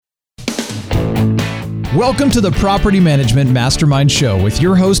Welcome to the Property Management Mastermind Show with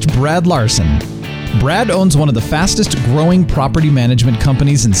your host, Brad Larson. Brad owns one of the fastest growing property management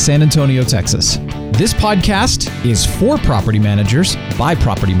companies in San Antonio, Texas. This podcast is for property managers by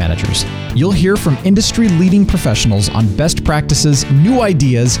property managers. You'll hear from industry-leading professionals on best practices, new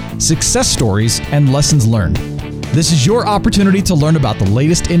ideas, success stories, and lessons learned. This is your opportunity to learn about the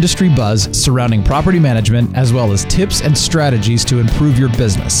latest industry buzz surrounding property management, as well as tips and strategies to improve your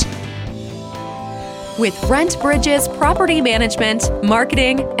business. With Brandt Bridge's property management,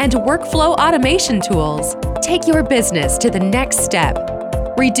 marketing, and workflow automation tools, take your business to the next step.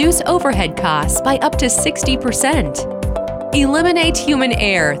 Reduce overhead costs by up to 60%. Eliminate human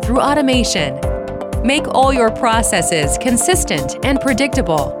error through automation. Make all your processes consistent and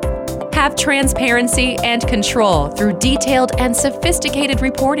predictable. Have transparency and control through detailed and sophisticated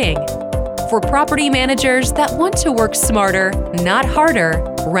reporting. For property managers that want to work smarter, not harder,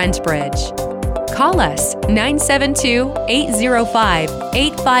 Brandt Bridge. Call us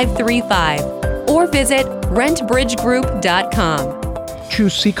 972-805-8535 or visit rentbridgegroup.com.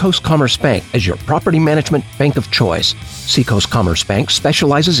 Choose Seacoast Commerce Bank as your property management bank of choice. Seacoast Commerce Bank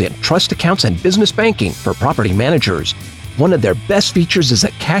specializes in trust accounts and business banking for property managers. One of their best features is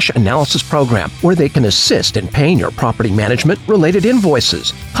a cash analysis program where they can assist in paying your property management-related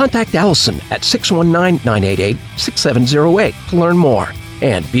invoices. Contact Allison at 619-988-6708 to learn more.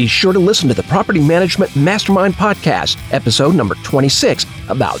 And be sure to listen to the Property Management Mastermind Podcast, episode number 26,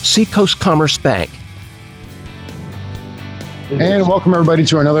 about Seacoast Commerce Bank. And welcome, everybody,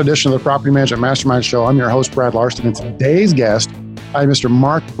 to another edition of the Property Management Mastermind Show. I'm your host, Brad Larson, and today's guest, I have Mr.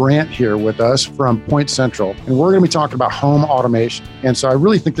 Mark Brandt here with us from PointCentral, and we're going to be talking about home automation. And so I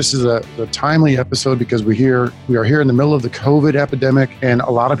really think this is a timely episode because we are here in the middle of the COVID epidemic, and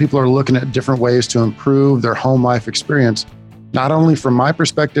a lot of people are looking at different ways to improve their home life experience, not only from my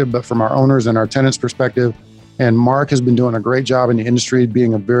perspective, but from our owners and our tenants' perspective. And Mark has been doing a great job in the industry,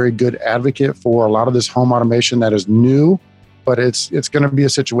 being a very good advocate for a lot of this home automation that is new, but it's going to be a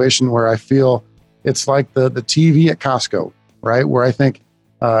situation where I feel it's like the TV at Costco, right? Where I think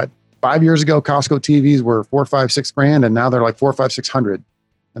 5 years ago, Costco TVs were $4, $5, $6,000, and now they're like $400, $500, $600.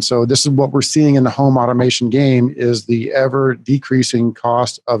 And so this is what we're seeing in the home automation game is the ever decreasing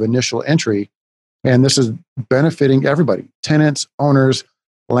cost of initial entry. And this is benefiting everybody, tenants, owners,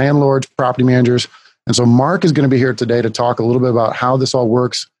 landlords, property managers. And so Mark is going to be here today to talk a little bit about how this all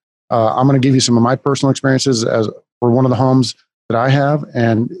works. I'm going to give you some of my personal experiences as for one of the homes that I have,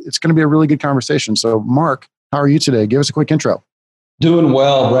 and it's going to be a really good conversation. So Mark, how are you today? Give us a quick intro. Doing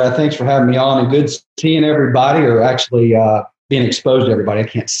well, Brad. Thanks for having me on, and good seeing everybody, or actually being exposed to everybody. I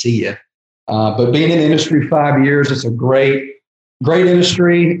can't see you. But being in the industry 5 years, it's a great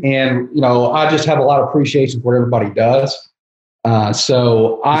industry. And, I just have a lot of appreciation for what everybody does.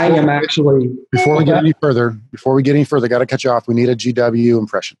 So I am actually... Before we get any further, got to cut you off. We need a GW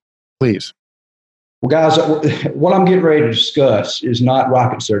impression, please. Well, guys, what I'm getting ready to discuss is not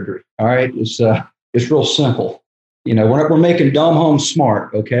rocket surgery. All right. It's real simple. We're making dumb homes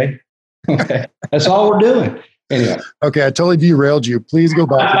smart. Okay. Okay. That's all we're doing. Anyway. Okay. I totally derailed you. Please go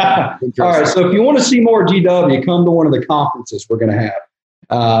back. All right. So if you want to see more GW, come to one of the conferences we're going to have.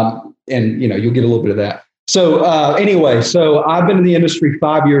 And you'll get a little bit of that. So anyway, I've been in the industry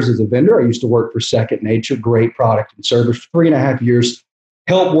 5 years as a vendor. I used to work for Second Nature, great product and service, 3.5 years,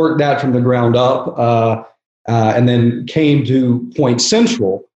 helped work that from the ground up, and then came to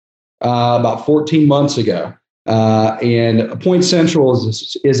PointCentral about 14 months ago. And PointCentral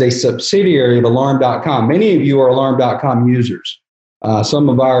is a subsidiary of Alarm.com. Many of you are Alarm.com users. Some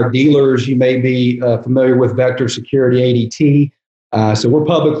of our dealers, you may be familiar with Vector Security, ADT. So we're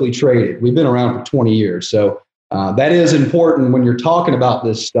publicly traded. We've been around for 20 years. So that is important when you're talking about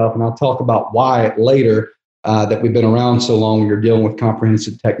this stuff. And I'll talk about why later that we've been around so long when you're dealing with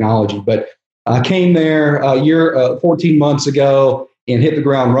comprehensive technology. But I came there 14 months ago and hit the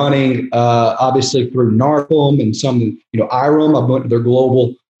ground running, obviously through NARPM and some, IRM. I went to their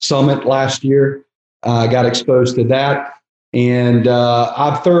global summit last year, got exposed to that. And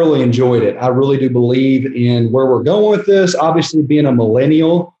I've thoroughly enjoyed it. I really do believe in where we're going with this. Obviously, being a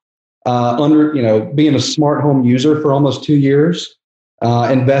millennial, being a smart home user for almost 2 years,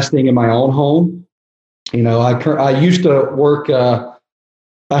 investing in my own home. I used to work.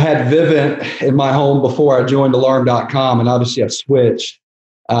 I had Vivint in my home before I joined Alarm.com, and obviously I've switched.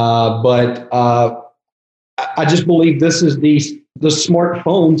 But I just believe this is the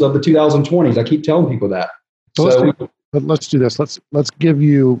smartphones of the 2020s. I keep telling people that. Let's do this. Let's give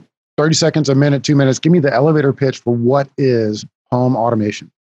you 30 seconds, a minute, 2 minutes. Give me the elevator pitch for what is home automation.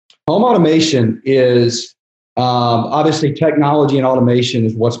 Home automation is Obviously, technology and automation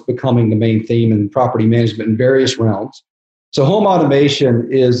is what's becoming the main theme in property management in various realms. So home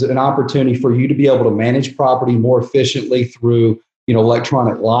automation is an opportunity for you to be able to manage property more efficiently through,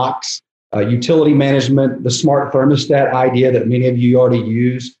 electronic locks, utility management, the smart thermostat idea that many of you already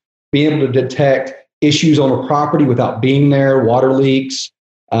use, being able to detect issues on a property without being there, water leaks,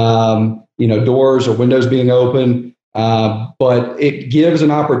 doors or windows being open. But it gives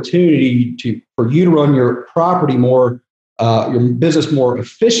an opportunity for you to run your property your business more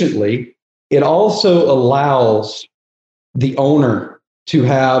efficiently. It also allows the owner to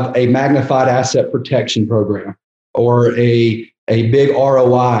have a magnified asset protection program or a big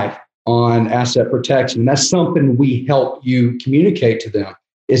ROI on asset protection. And that's something we help you communicate to them,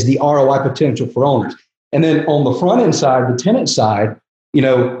 is the ROI potential for owners. And then on the front end side, the tenant side,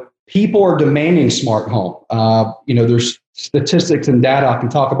 people are demanding smart home. There's statistics and data I can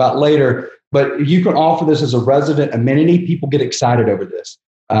talk about later, but you can offer this as a resident amenity. People get excited over this.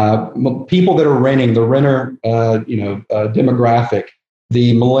 People that are renting, the renter, demographic,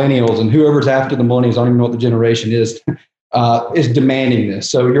 the millennials and whoever's after the millennials, I don't even know what the generation is demanding this.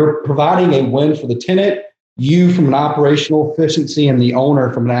 So you're providing a win for the tenant, you from an operational efficiency, and the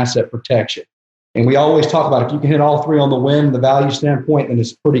owner from an asset protection. And we always talk about if you can hit all three on the win, the value standpoint, then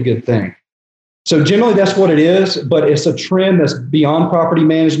it's a pretty good thing. So generally that's what it is, but it's a trend that's beyond property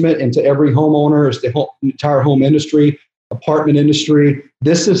management into every homeowner, it's the entire home industry, apartment industry.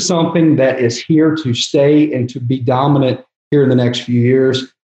 This is something that is here to stay and to be dominant here in the next few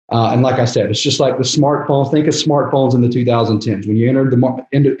years. And like I said, it's just like the smartphones. Think of smartphones in the 2010s. When you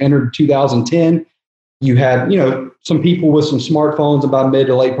entered 2010, you had, some people with some smartphones about mid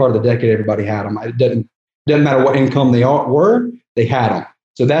to late part of the decade. Everybody had them. It doesn't matter what income they were, they had them.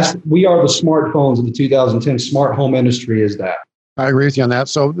 So we are the smartphones of the 2010 smart home industry is that. I agree with you on that.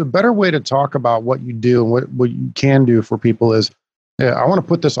 So the better way to talk about what you do and what you can do for people is, I want to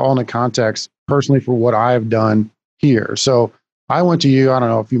put this all into context personally for what I've done here. So I went to you, I don't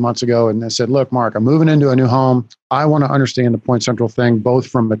know, a few months ago and I said, look, Mark, I'm moving into a new home. I want to understand the PointCentral thing, both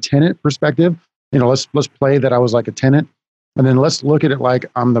from a tenant perspective. Let's play that I was like a tenant. And then let's look at it like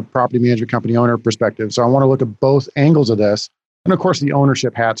I'm the property management company owner perspective. So I want to look at both angles of this. And of course, the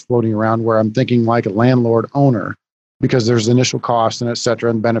ownership hat's floating around where I'm thinking like a landlord owner, because there's initial costs and et cetera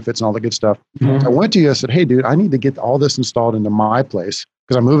and benefits and all the good stuff. Mm-hmm. I went to you, I said, hey, dude, I need to get all this installed into my place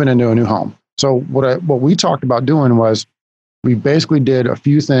because I'm moving into a new home. So what we talked about doing was we basically did a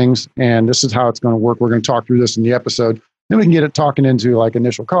few things, and this is how it's going to work. We're going to talk through this in the episode. Then we can get it talking into like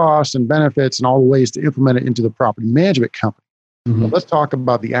initial costs and benefits and all the ways to implement it into the property management company. Mm-hmm. But let's talk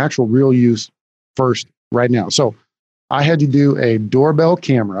about the actual real use first right now. So I had to do a doorbell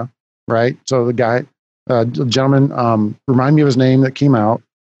camera, right? So the gentleman, remind me of his name that came out.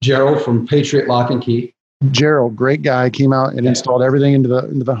 Gerald from Patriot Lock and Key. Gerald, great guy, came out and installed everything into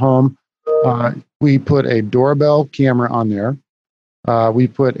the home. We put a doorbell camera on there. We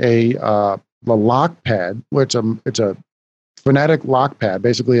put the lock pad, which it's a phonetic lock pad,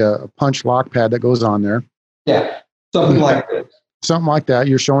 basically a punch lock pad that goes on there. Yeah, something like this. Something like that.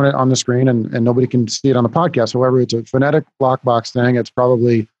 You're showing it on the screen and nobody can see it on the podcast. However, it's a phonetic lockbox thing. It's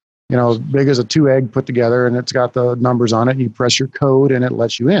probably, as big as a 2-egg put together, and it's got the numbers on it. And you press your code and it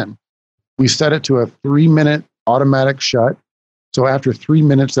lets you in. We set it to a 3-minute automatic shut. So after 3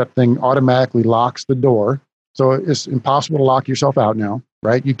 minutes, that thing automatically locks the door. So it's impossible to lock yourself out now,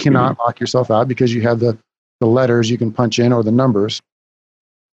 right? You cannot lock yourself out because you have the letters you can punch in or the numbers.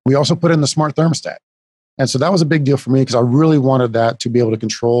 We also put in the smart thermostat. And so that was a big deal for me because I really wanted that to be able to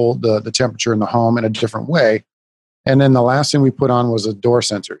control the temperature in the home in a different way. And then the last thing we put on was the door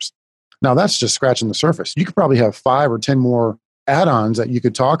sensors. Now that's just scratching the surface. You could probably have 5 or 10 more add-ons that you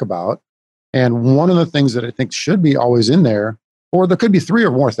could talk about. And one of the things that I think should be always in there, or there could be 3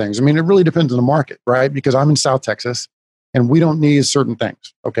 or more things. I mean, it really depends on the market, right? Because I'm in South Texas and we don't need certain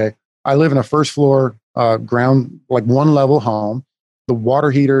things, okay? I live in a first floor ground, like 1-level home. The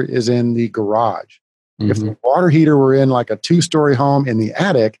water heater is in the garage. Mm-hmm. If the water heater were in like a 2-story home in the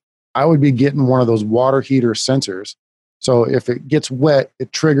attic, I would be getting one of those water heater sensors. So if it gets wet,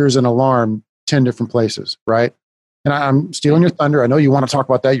 it triggers an alarm 10 different places, right? And I'm stealing your thunder. I know you want to talk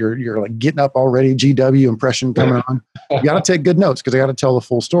about that. You're like getting up already, GW impression coming on. You got to take good notes because I got to tell the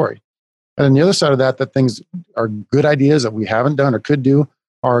full story. And then the other side of that things are good ideas that we haven't done or could do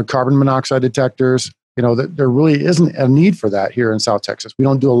are carbon monoxide detectors. That there really isn't a need for that here in South Texas. We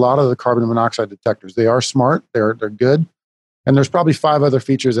don't do a lot of the carbon monoxide detectors. They are smart. They're good. And there's probably 5 other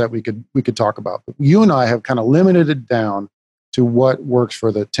features that we could talk about. But you and I have kind of limited it down to what works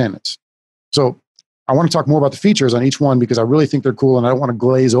for the tenants. So I want to talk more about the features on each one because I really think they're cool and I don't want to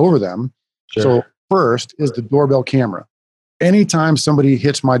glaze over them. Sure. So first is the doorbell camera. Anytime somebody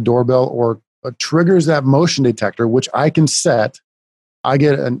hits my doorbell or triggers that motion detector, which I can set, I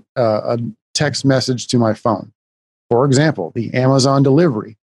get a text message to my phone. For example, the Amazon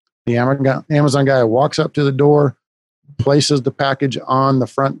delivery. The Amazon guy walks up to the door, places the package on the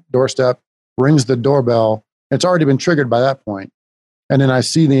front doorstep, rings the doorbell. It's already been triggered by that point. And then I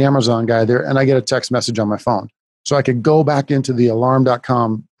see the Amazon guy there, and I get a text message on my phone. So I could go back into the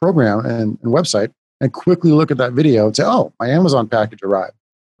alarm.com program and website and quickly look at that video and say, oh, my Amazon package arrived.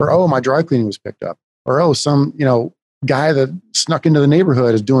 Or, oh, my dry cleaning was picked up. Or, oh, some, guy that snuck into the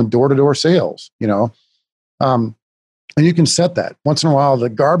neighborhood is doing door-to-door sales, and you can set that. Once in a while, the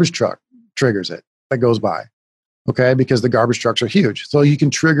garbage truck triggers it that goes by, okay? Because the garbage trucks are huge. So you can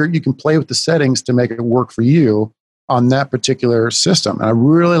play with the settings to make it work for you on that particular system. And I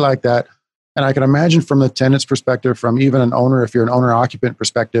really like that. And I can imagine from the tenant's perspective, from even an owner, if you're an owner-occupant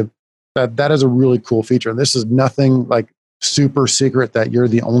perspective, that is a really cool feature. And this is nothing like super secret that you're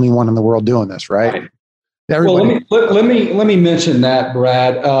the only one in the world doing this, right? Well, let me mention that,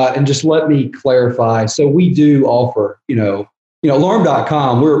 Brad, and just let me clarify. So we do offer,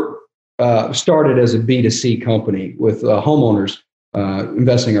 alarm.com, we're started as a B2C company with homeowners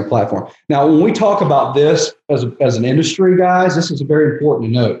investing in our platform. Now, when we talk about this as an industry, guys, this is very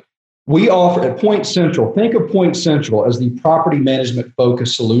important to note. We offer at PointCentral, think of PointCentral as the property management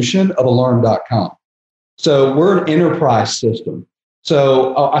focused solution of alarm.com. So we're an enterprise system.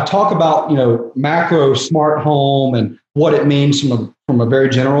 So I talk about, macro smart home and what it means from a very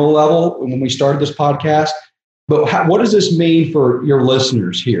general level when we started this podcast. But what does this mean for your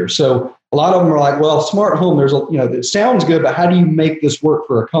listeners here? So a lot of them are like, well, smart home, it sounds good, but how do you make this work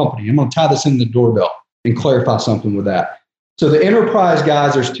for a company? I'm going to tie this in the doorbell and clarify something with that. So the enterprise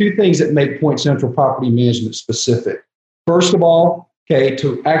guys, there's two things that make PointCentral property management specific. First of all,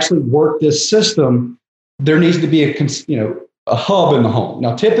 to actually work this system, there needs to be a hub in the home.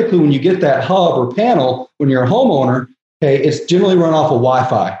 Now, typically when you get that hub or panel, when you're a homeowner, it's generally run off of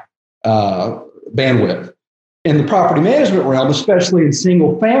Wi-Fi bandwidth. In the property management realm, especially in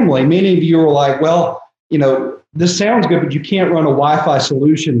single family, many of you are like, well, this sounds good, but you can't run a Wi-Fi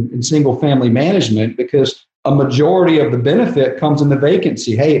solution in single family management because a majority of the benefit comes in the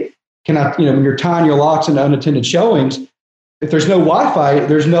vacancy. Hey, can I, when you're tying your locks into unattended showings, if there's no Wi-Fi,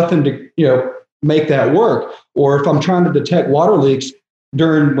 there's nothing to, make that work. Or if I'm trying to detect water leaks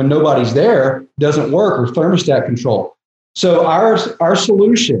when nobody's there, doesn't work, or thermostat control. So our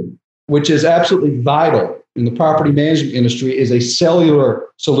solution, which is absolutely vital in the property management industry, is a cellular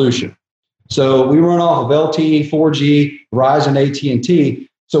solution. So we run off of LTE, 4G, Verizon, AT&T.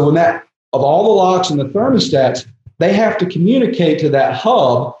 So of all the locks and the thermostats, they have to communicate to that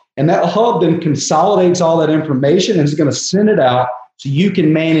hub, and that hub then consolidates all that information and is going to send it out so you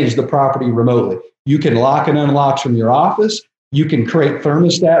can manage the property remotely. You can lock and unlock from your office. You can create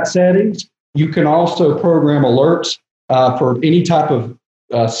thermostat settings. You can also program alerts for any type of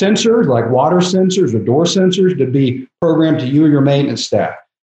sensors like water sensors or door sensors to be programmed to you and your maintenance staff.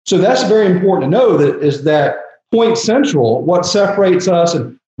 So that's very important to know that PointCentral, what separates us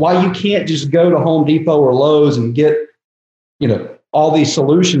and why you can't just go to Home Depot or Lowe's and get, all these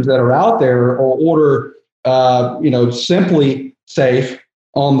solutions that are out there or order, Simply Safe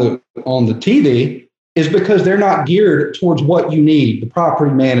on the TV is because they're not geared towards what you need, the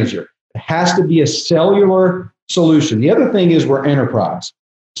property manager. It has to be a cellular solution. The other thing is we're enterprise.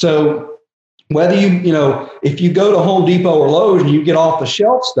 So whether if you go to Home Depot or Lowe's and you get off the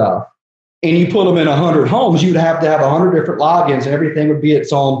shelf stuff and you put them in 100 homes, you'd have to have 100 different logins. Everything would be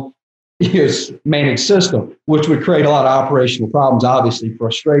its own managed system, which would create a lot of operational problems, obviously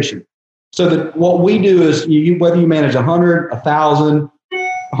frustration. So what we do is whether you manage 100, 1,000,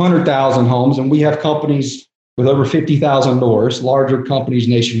 100,000 homes, and we have companies with over 50,000 doors, larger companies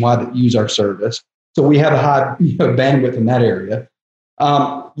nationwide that use our service. So we have a high bandwidth in that area.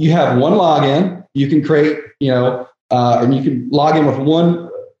 You have one login. You can create, and you can log in with one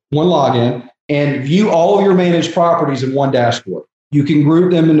login and view all of your managed properties in one dashboard. You can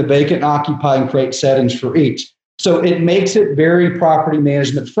group them into vacant and occupied and create settings for each. So it makes it very property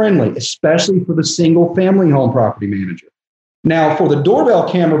management friendly, especially for the single family home property manager. Now, for the doorbell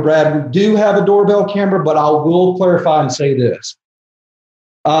camera, Brad, we do have a doorbell camera, but I will clarify and say this.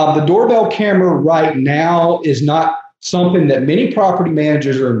 The doorbell camera right now is not something that many property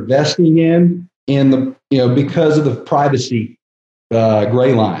managers are investing in because of the privacy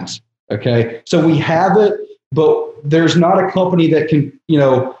gray lines. Okay. So we have it, but there's not a company that can,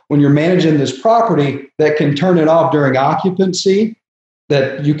 when you're managing this property, that can turn it off during occupancy,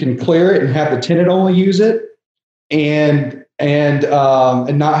 that you can clear it and have the tenant only use it. And and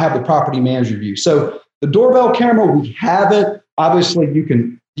not have the property manager view. So the doorbell camera, we have it. Obviously,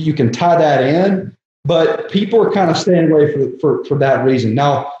 you can tie that in, but people are kind of staying away for that reason.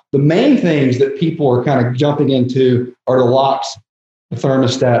 Now, the main things that people are kind of jumping into are the locks, the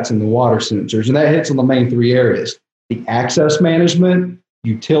thermostats, and the water sensors, and that hits on the main three areas: the access management,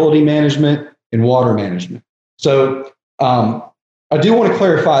 utility management, and water management. So I do want to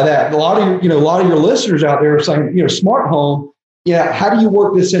clarify that a lot of your listeners out there are saying, smart home. Yeah, how do you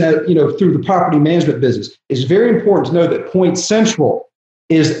work this in through the property management business? It's very important to know that PointCentral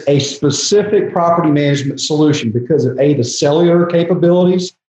is a specific property management solution because of the cellular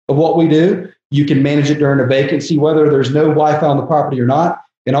capabilities of what we do. You can manage it during a vacancy, whether there's no Wi-Fi on the property or not,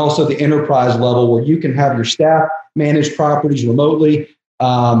 and also the enterprise level where you can have your staff manage properties remotely.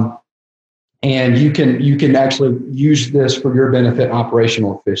 And you can actually use this for your benefit and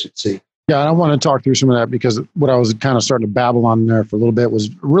operational efficiency. Yeah, I want to talk through some of that because what I was kind of starting to babble on there for a little bit was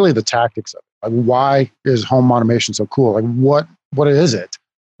really the tactics of it. Like, why is home automation so cool? Like, what is it?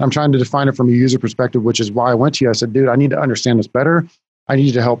 I'm trying to define it from a user perspective, which is why I went to you. I said, dude, I need to understand this better. I need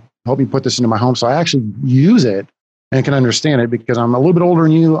you to help me put this into my home so I actually use it and can understand it, because I'm a little bit older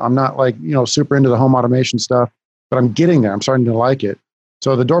than you. I'm not like, super into the home automation stuff, but I'm getting there. I'm starting to like it.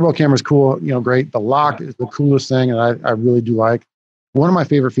 So the doorbell camera is cool, great. The lock is the coolest thing, and I really do like. One of my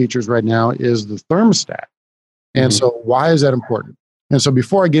favorite features right now is the thermostat. And so why is that important? And so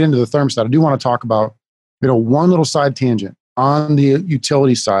before I get into the thermostat, I do want to talk about, one little side tangent on the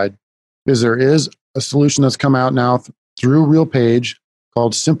utility side is there is a solution that's come out now through RealPage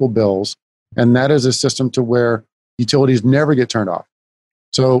called Simple Bills. And that is a system to where utilities never get turned off.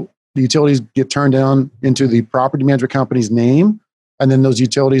 So the utilities get turned down into the property management company's name. And then those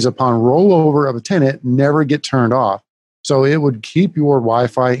utilities, upon rollover of a tenant, never get turned off. So it would keep your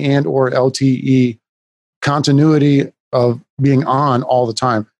Wi-Fi and or LTE continuity of being on all the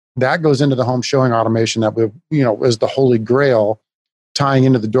time. That goes into the home showing automation that is the holy grail, tying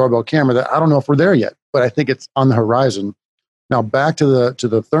into the doorbell camera. That I don't know if we're there yet, but I think it's on the horizon. Now back to the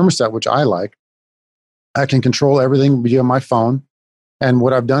thermostat, which I like. I can control everything via my phone, and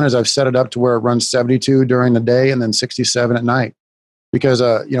what I've done is I've set it up to where it runs 72 during the day and then 67 at night. Because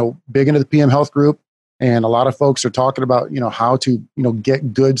big into the PM Health group, and a lot of folks are talking about how to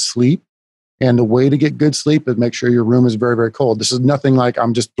get good sleep, and the way to get good sleep is make sure your room is very, very cold. This is nothing like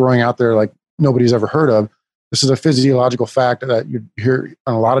I'm just throwing out there like nobody's ever heard of. This is a physiological fact that you hear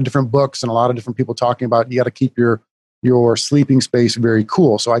in a lot of different books and a lot of different people talking about. You got to keep your sleeping space very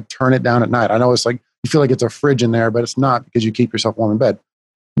cool. So I turn it down at night. I know it's like you feel like it's a fridge in there, but it's not, because you keep yourself warm in bed.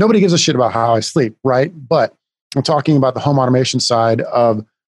 Nobody gives a shit about how I sleep, right? But I'm talking about the home automation side of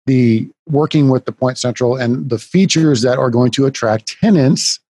the working with the PointCentral and the features that are going to attract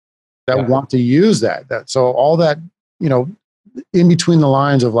tenants that want to use that. So all that, in between the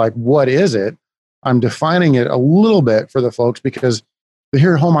lines of like, what is it? I'm defining it a little bit for the folks because they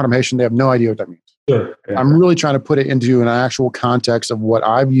hear home automation, they have no idea what that means. Sure. Yeah. I'm really trying to put it into an actual context of what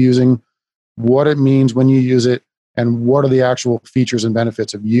I'm using, what it means when you use it, and what are the actual features and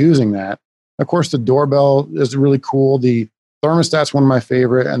benefits of using that. Of course, the doorbell is really cool. The thermostat's one of my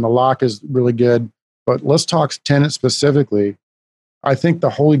favorite, and the lock is really good. But let's talk tenant specifically. I think the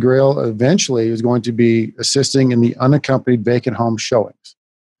holy grail eventually is going to be assisting in the unaccompanied vacant home showings.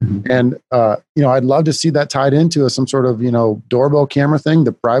 Mm-hmm. And, I'd love to see that tied into some sort of, doorbell camera thing.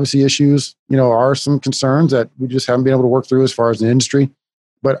 The privacy issues, are some concerns that we just haven't been able to work through as far as the industry.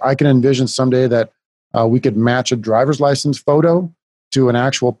 But I can envision someday that we could match a driver's license photo to an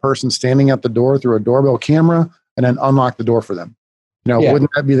actual person standing at the door through a doorbell camera and then unlock the door for them.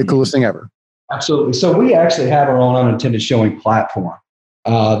 Wouldn't that be the coolest thing ever? Absolutely. So we actually have our own unintended showing platform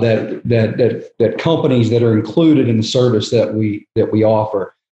that companies that are included in the service that we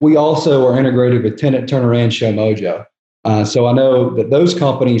offer. We also are integrated with Tenant Turner and ShowMojo. So I know that those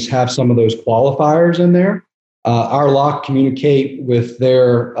companies have some of those qualifiers in there. Our lock communicate with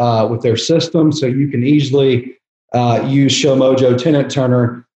their system, so you can easily use ShowMojo Tenant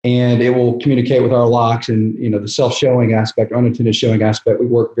Turner, and it will communicate with our locks. And the self-showing aspect, or unintended showing aspect, we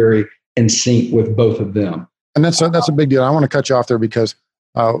work very in sync with both of them. And that's a big deal. I want to cut you off there because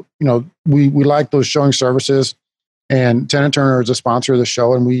we like those showing services, and Tenant Turner is a sponsor of the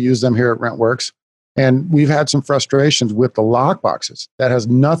show, and we use them here at RentWorks. And we've had some frustrations with the lock boxes. That has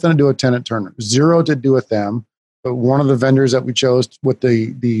nothing to do with Tenant Turner, zero to do with them. But one of the vendors that we chose with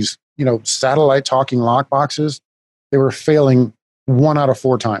these satellite talking lock boxes, they were failing 1 out of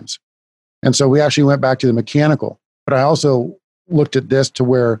 4 times. And so we actually went back to the mechanical. But I also looked at this to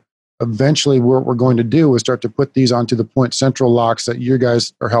where eventually what we're going to do is start to put these onto the PointCentral locks that you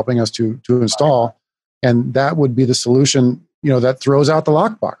guys are helping us to install. And that would be the solution that throws out the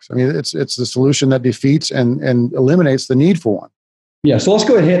lockbox. I mean, it's the solution that defeats and eliminates the need for one. Yeah, so let's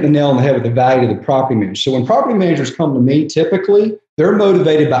go ahead and hit the nail on the head with the value of the property manager. So when property managers come to me, typically they're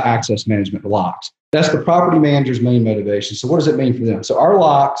motivated by access management locks. That's the property manager's main motivation. So what does it mean for them? So our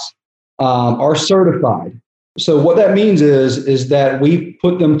locks are certified. So what that means is that we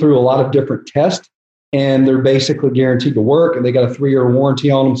put them through a lot of different tests, and they're basically guaranteed to work, and they got a 3-year warranty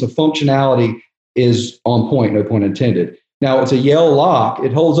on them. So functionality is on point, no pun intended. Now, it's a Yale lock.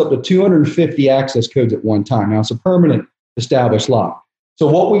 It holds up to 250 access codes at one time. Now, it's a permanent established lock. So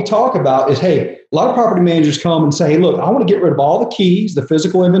what we talk about is, hey, a lot of property managers come and say, hey, look, I want to get rid of all the keys, the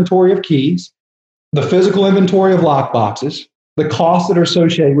physical inventory of keys, the physical inventory of lock boxes, the costs that are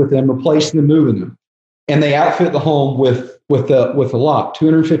associated with them, replacing them, moving them. And they outfit the home with a lock.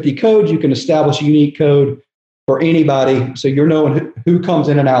 250 codes, you can establish a unique code for anybody, so you're knowing who comes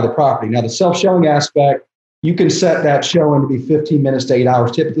in and out of the property. Now, the self-showing aspect, you can set that showing to be 15 minutes to 8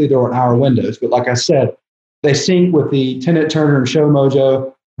 hours. Typically, there are hour windows. But like I said, they sync with the Tenant Turner and Show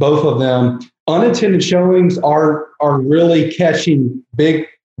Mojo, both of them. Unattended showings are really catching big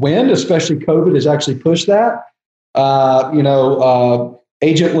wind, especially COVID has actually pushed that. Agentless,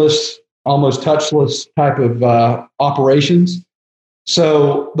 almost touchless type of operations.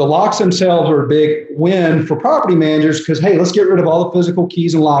 So the locks themselves are a big win for property managers because, hey, let's get rid of all the physical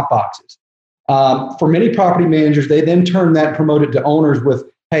keys and lock boxes. For many property managers, they then turn that and promote it to owners with,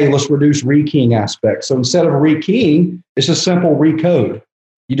 hey, let's reduce rekeying aspects. So instead of rekeying, it's a simple recode.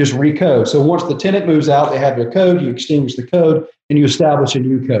 You just recode. So once the tenant moves out, they have their code, you extinguish the code, and you establish a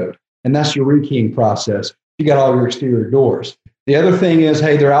new code. And that's your rekeying process. You got all your exterior doors. The other thing is,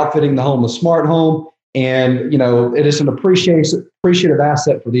 hey, they're outfitting the home with smart home, and it is an appreciative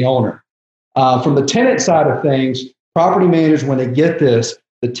asset for the owner. From the tenant side of things, property managers, when they get this,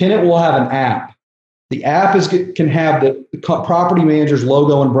 the tenant will have an app. The app can have the property manager's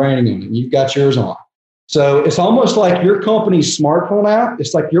logo and branding on it, and you've got yours on. So it's almost like your company's smartphone app.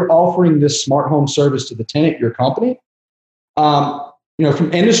 It's like you're offering this smart home service to the tenant, your company.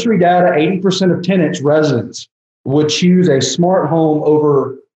 From industry data, 80% of tenants, residents, would choose a smart home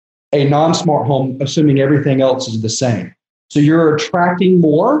over a non-smart home, assuming everything else is the same. So you're attracting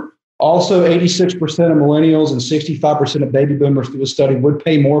more. Also, 86% of millennials and 65% of baby boomers through the study would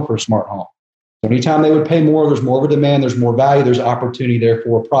pay more for a smart home. So anytime they would pay more, there's more of a demand, there's more value, there's opportunity there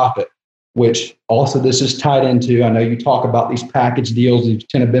for a profit, which also this is tied into. I know you talk about these package deals, these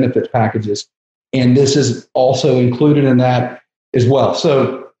tenant benefits packages, and this is also included in that as well.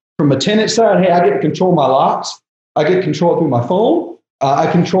 So from a tenant side, hey, I get to control my locks. I get control through my phone.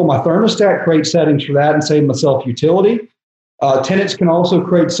 I control my thermostat, create settings for that, and save myself utility. Tenants can also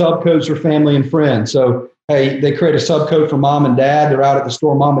create subcodes for family and friends. So, hey, they create a subcode for mom and dad. They're out at the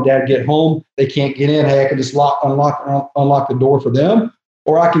store. Mom and dad get home. They can't get in. Hey, I can just unlock the door for them,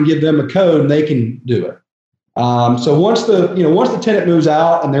 or I can give them a code and they can do it. So once the tenant moves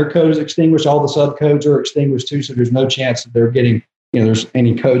out and their code is extinguished, all the subcodes are extinguished too. So there's no chance that they're getting, there's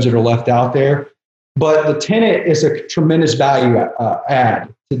any codes that are left out there. But the tenant is a tremendous value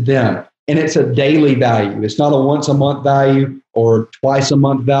add to them. And it's a daily value. It's not a once a month value or twice a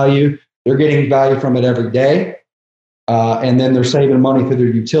month value. They're getting value from it every day. And then they're saving money through their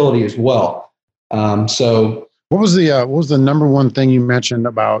utility as well. So what was the number one thing you mentioned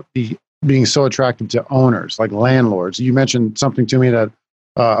about being so attractive to owners, like landlords? You mentioned something to me that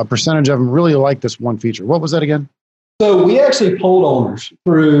a percentage of them really like this one feature. What was that again? So we actually polled owners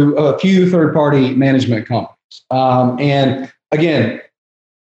through a few third-party management companies. And again,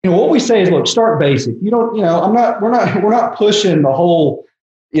 what we say is, look, start basic. We're not pushing the whole,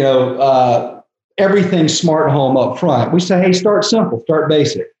 everything smart home up front. We say, hey, start simple, start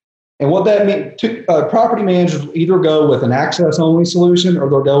basic. And what that means, property managers will either go with an access-only solution, or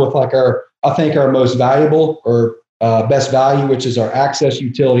they'll go with our most valuable or best value, which is our access,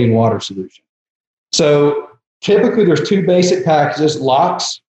 utility, and water solution. So typically, there's two basic packages: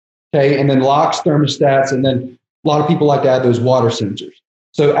 locks, okay, and then locks, thermostats, and then a lot of people like to add those water sensors.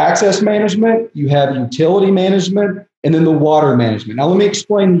 So access management, you have utility management, and then the water management. Now, let me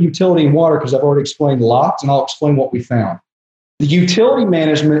explain the utility and water because I've already explained the locks, and I'll explain what we found. The utility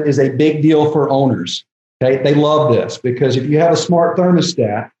management is a big deal for owners. Okay? They love this because if you have a smart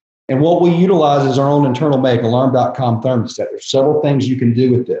thermostat, and what we utilize is our own internal make, alarm.com thermostat. There's several things you can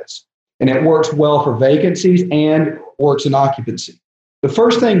do with this. And it works well for vacancies and works in occupancy. The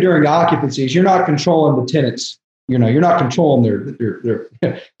first thing during occupancy is you're not controlling the tenants. You're not controlling their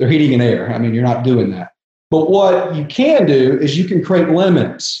heating and air. I mean, you're not doing that. But what you can do is you can create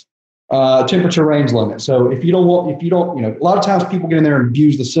limits, temperature range limits. So if you don't, a lot of times people get in there and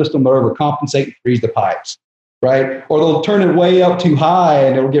abuse the system, they overcompensate and freeze the pipes. right? Or they'll turn it way up too high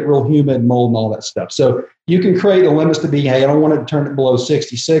and it'll get real humid, mold, and all that stuff. So you can create the limits to be, hey, I don't want it to turn it below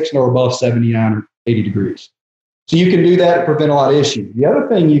 66 nor above 79 or 80 degrees. So you can do that to prevent a lot of issues. The other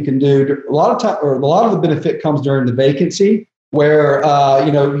thing you can do, a lot of the benefit comes during the vacancy, where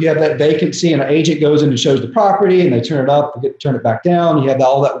you have that vacancy and an agent goes in and shows the property and they turn it up, turn it back down. You have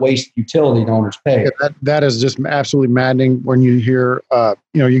all that waste utility the owners pay. Yeah, that is just absolutely maddening when you hear,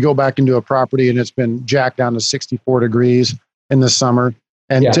 you go back into a property and it's been jacked down to 64 degrees in the summer.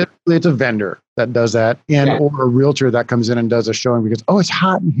 And typically it's a vendor that does that or a realtor that comes in and does a showing because, it's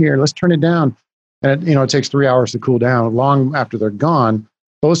hot in here. Let's turn it down. And it takes 3 hours to cool down. Long after they're gone,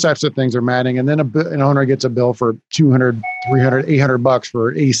 those types of things are maddening. And then an owner gets a bill for $200, $300, $800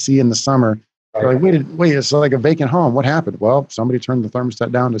 for AC in the summer. Right. They're like, wait, it's like a vacant home. What happened? Well, somebody turned the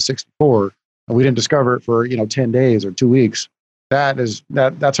thermostat down to 64 and we didn't discover it for, 10 days or 2 weeks. That's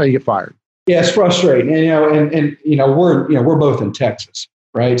how you get fired. Yeah, it's frustrating. And we're both in Texas,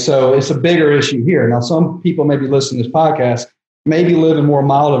 right? So it's a bigger issue here. Now, some people maybe listening to this podcast maybe live in more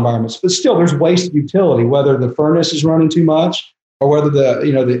mild environments, but still there's waste utility, whether the furnace is running too much or whether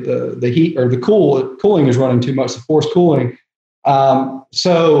the heat or the cooling is running too much, the forced cooling.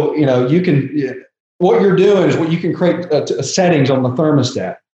 So you can, what you're doing is what you can create settings on the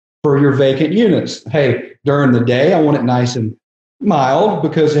thermostat for your vacant units. Hey, during the day, I want it nice and mild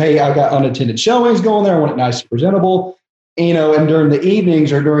because, hey, I got unattended showings going there. I want it nice and presentable. And during the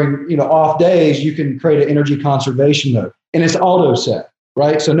evenings or during, off days, you can create an energy conservation mode. And it's auto set,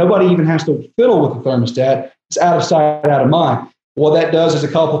 right? So nobody even has to fiddle with the thermostat. It's out of sight, out of mind. What that does is a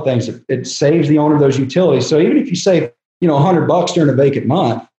couple of things. It saves the owner those utilities. So even if you save, $100 during a vacant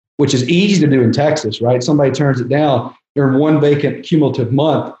month, which is easy to do in Texas, right? Somebody turns it down during one vacant cumulative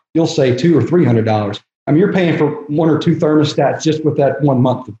month, you'll save $200 or $300. I mean, you're paying for one or two thermostats just with that 1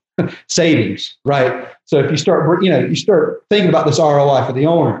 month of savings, right? So if you start thinking about this ROI for the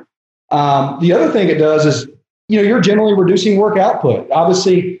owner. The other thing it does is, you're generally reducing work output.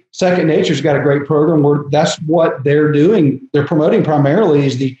 Obviously, Second Nature's got a great program where that's what they're doing. They're promoting primarily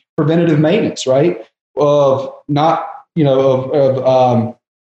is the preventative maintenance, right? Of not,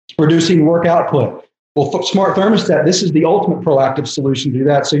 reducing work output. Well, smart thermostat, this is the ultimate proactive solution to do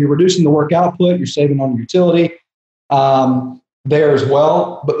that. So you're reducing the work output, you're saving on utility there as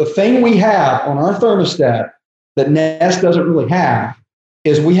well. But the thing we have on our thermostat that Nest doesn't really have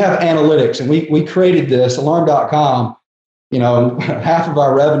is we have analytics, and we created this, alarm.com, half of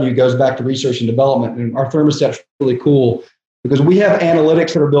our revenue goes back to research and development, and our thermostat's really cool because we have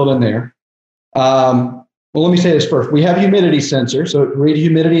analytics that are built in there. Well, let me say this first. We have humidity sensor, so it reads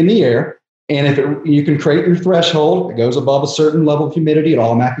humidity in the air, and if you can create your threshold, it goes above a certain level of humidity, it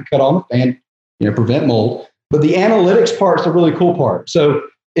automatically cut on the fan, prevent mold. But the analytics part's the really cool part. So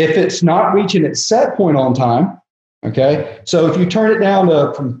if it's not reaching its set point on time, okay. So if you turn it down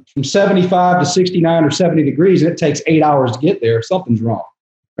to from 75 to 69 or 70 degrees and it takes 8 hours to get there, something's wrong,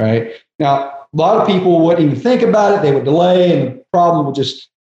 right? Now, a lot of people wouldn't even think about it. They would delay and the problem would just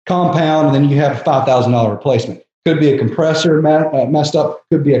compound and then you have a $5,000 replacement. Could be a compressor messed up.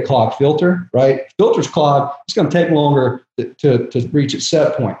 Could be a clogged filter, right? Filter's clogged. It's going to take longer to reach its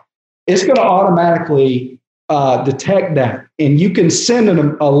set point. It's going to automatically detect that. And you can send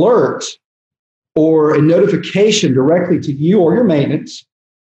an alert or a notification directly to you or your maintenance,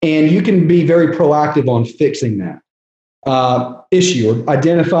 and you can be very proactive on fixing that issue or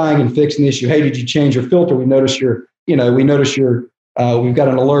identifying and fixing the issue. Hey, did you change your filter? We notice we've got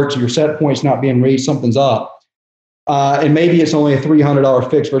an alert to your set points not being reached, something's up. And maybe it's only a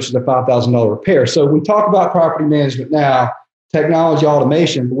 $300 fix versus a $5,000 repair. So we talk about property management now, technology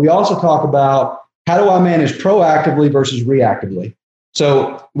automation, but we also talk about how do I manage proactively versus reactively?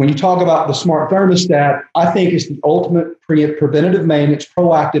 So when you talk about the smart thermostat, I think it's the ultimate preventative maintenance,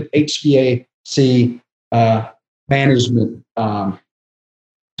 proactive HVAC management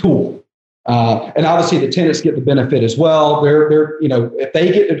tool. And obviously the tenants get the benefit as well. They're if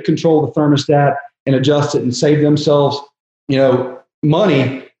they get to control the thermostat and adjust it and save themselves,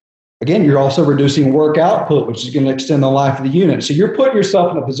 money, again, you're also reducing work output, which is going to extend the life of the unit. So you're putting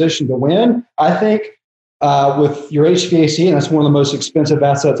yourself in a position to win, I think, with your HVAC, and that's one of the most expensive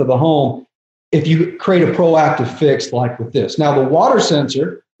assets of the home, if you create a proactive fix like with this. Now, the water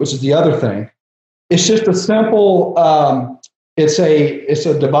sensor, which is the other thing, it's just a simple, it's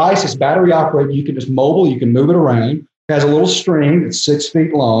a device, it's battery operated. You can just mobile, you can move it around. It has a little string, it's 6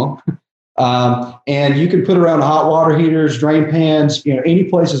 feet long. And you can put it around hot water heaters, drain pans, any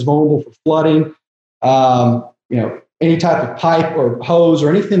place is vulnerable for flooding, any type of pipe or hose or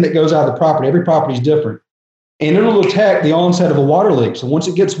anything that goes out of the property. Every property is different. And it'll detect the onset of a water leak. So once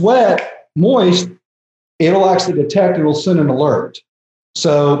it gets wet, moist, it'll actually detect, it'll send an alert.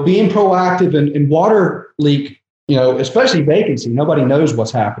 So being proactive in water leak, especially vacancy, nobody knows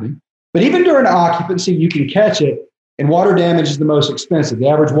what's happening. But even during occupancy, you can catch it. And water damage is the most expensive. The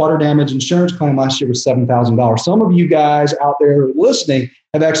average water damage insurance claim last year was $7,000. Some of you guys out there listening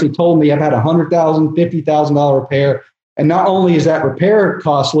have actually told me I've had $100,000, $50,000 repair. And not only is that repair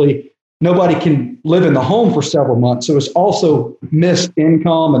costly, nobody can live in the home for several months. So it's also missed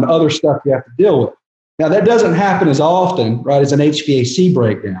income and other stuff you have to deal with. Now, that doesn't happen as often, right, as an HVAC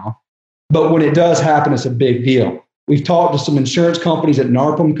breakdown. But when it does happen, it's a big deal. We've talked to some insurance companies at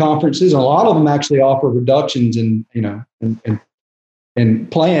NARPM conferences, and a lot of them actually offer reductions in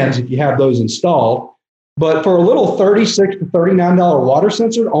plans if you have those installed. But for a little $36 to $39 water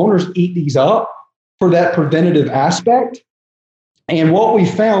sensor, owners eat these up for that preventative aspect. And what we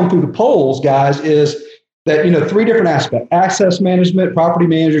found through the polls, guys, is that, three different aspects: access management, property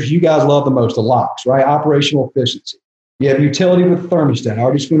managers, you guys love the most, the locks, right? Operational efficiency. You have utility with thermostat. I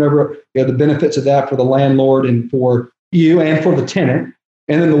already went over the benefits of that for the landlord and for you and for the tenant.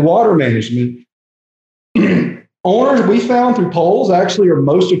 And then the water management. Owners, we found through polls, actually are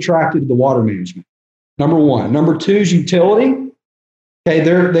most attracted to the water management. Number one. Number two is utility. Okay,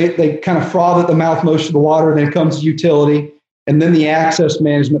 they kind of froth at the mouth most of the water, then it comes to utility. And then the access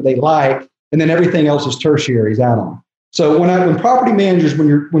management they like, and then everything else is tertiary, is add-on. So when property managers, when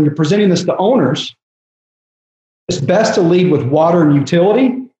you're presenting this to owners, it's best to lead with water and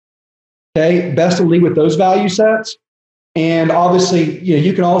utility. Okay, best to lead with those value sets. And obviously,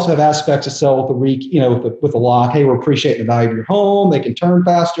 you can also have aspects to sell with the lock. Hey, we're appreciating the value of your home. They can turn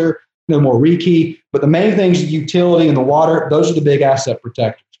faster, no more rekey. But the main things, the utility and the water, those are the big asset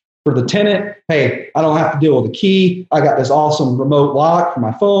protectors. For the tenant, hey, I don't have to deal with the key. I got this awesome remote lock for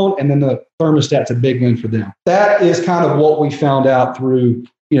my phone, and then the thermostat's a big win for them. That is kind of what we found out through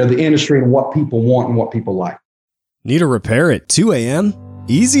the industry and what people want and what people like. Need a repair at 2 a.m.?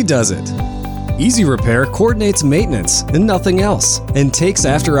 Easy does it. Easy Repair coordinates maintenance and nothing else, and takes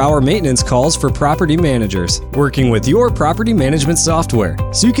after-hour maintenance calls for property managers, working with your property management software,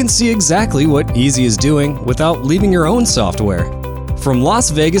 so you can see exactly what Easy is doing without leaving your own software. From Las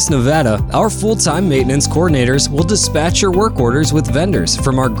Vegas, Nevada, our full-time maintenance coordinators will dispatch your work orders with vendors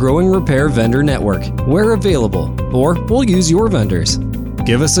from our growing repair vendor network, where available, or we'll use your vendors.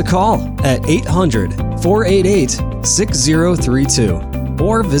 Give us a call at 800-488-6032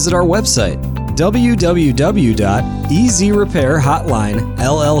 or visit our website,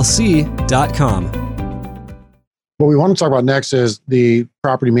 www.easyrepairhotlinellc.com. What we want to talk about next is the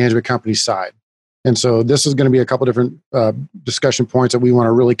property management company side. And so this is going to be a couple different discussion points that we want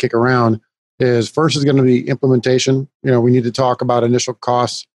to really kick around. First is going to be implementation. We need to talk about initial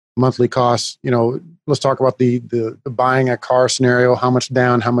costs, monthly costs. Let's talk about the buying a car scenario. How much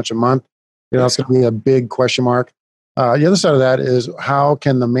down, how much a month? That's going to be a big question mark. The other side of that is how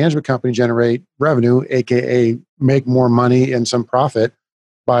can the management company generate revenue, aka make more money and some profit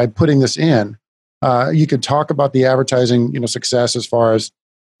by putting this in. You could talk about the advertising, success as far as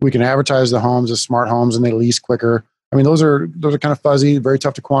we can advertise the homes as smart homes and they lease quicker. I mean, those are kind of fuzzy, very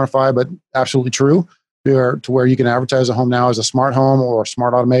tough to quantify, but absolutely true. To where you can advertise a home now as a smart home or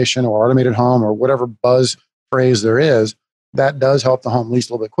smart automation or automated home or whatever buzz phrase there is, that does help the home lease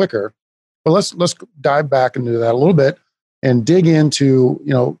a little bit quicker. But let's dive back into that a little bit and dig into,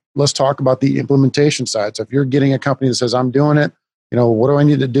 let's talk about the implementation side. So if you're getting a company that says, I'm doing it, what do I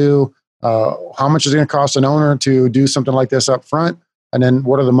need to do? How much is it going to cost an owner to do something like this up front? And then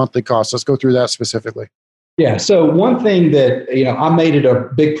what are the monthly costs? Let's go through that specifically. Yeah. So one thing that, I made it a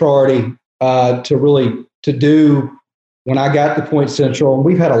big priority to do when I got to PointCentral, and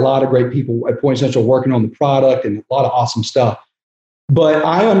we've had a lot of great people at PointCentral working on the product and a lot of awesome stuff. But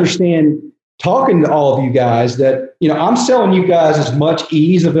I understand talking to all of you guys that, I'm selling you guys as much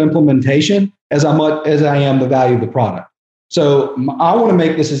ease of implementation as I am the value of the product. So I want to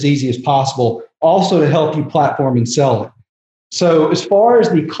make this as easy as possible, also to help you platform and sell it. So as far as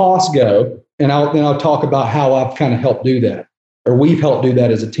the costs go, and I'll talk about how I've kind of helped do that, or we've helped do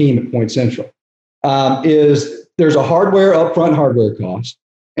that as a team at PointCentral, is there's a upfront hardware cost,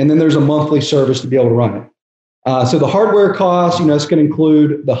 and then there's a monthly service to be able to run it. So the hardware cost, it's going to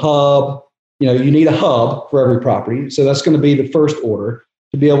include the hub. You need a hub for every property. So that's going to be the first order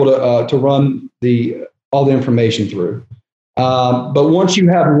to be able to run all the information through. But once you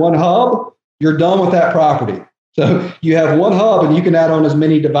have one hub, you're done with that property. So you have one hub and you can add on as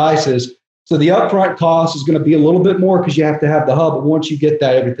many devices. So the upfront cost is going to be a little bit more because you have to have the hub. But once you get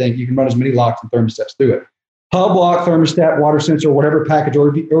that, everything, you can run as many locks and thermostats through it. Hub, lock, thermostat, water sensor, whatever package,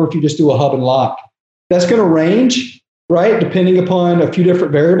 or if you just do a hub and lock. That's going to range, right, depending upon a few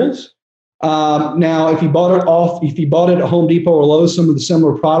different variables. Now, if you bought it at Home Depot or Lowe's, some of the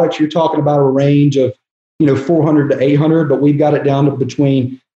similar products, you're talking about a range of, $400 to $800, but we've got it down to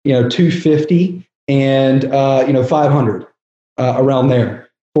between, $250 and, $500 around there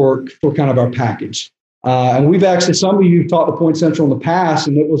for kind of our package. And we've actually, some of you have talked to PointCentral in the past,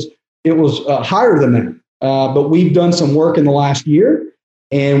 and it was higher than that. But we've done some work in the last year,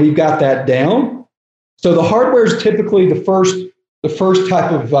 and we've got that down. So the hardware is typically the first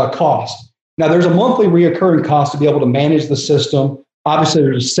type of cost. Now, there's a monthly reoccurring cost to be able to manage the system. Obviously,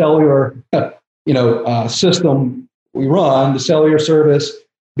 there's a cellular, system we run, the cellular service,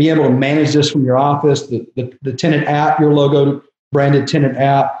 be able to manage this from your office, the tenant app, your logo branded tenant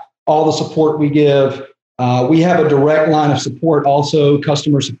app, all the support we give. We have a direct line of support, also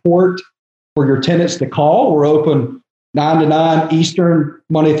customer support for your tenants to call. We're open 9 to 9 Eastern,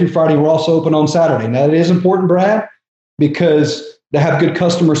 Monday through Friday. We're also open on Saturday. Now, it is important, Brad, because to have good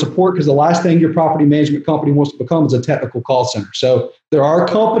customer support, because the last thing your property management company wants to become is a technical call center. So there are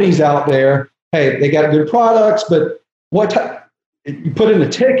companies out there, hey, they got good products, but you put in a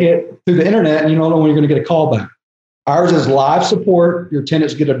ticket through the internet and you don't know when you're going to get a call back. Ours is live support. Your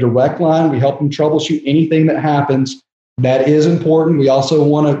tenants get a direct line. We help them troubleshoot anything that happens. That is important. We also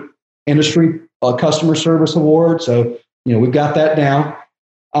want an industry customer service award. So, we've got that down.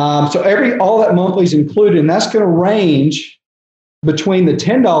 So all that monthly is included, and that's going to range between the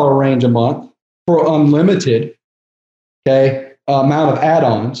 $10 range a month for unlimited, amount of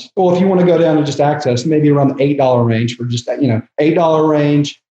add-ons. Well, if you want to go down to just access, maybe around the $8 range for just $8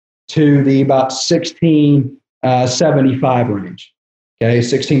 range to the about $16.75 range.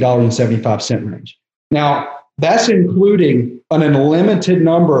 $16.75 range. Now, that's including an unlimited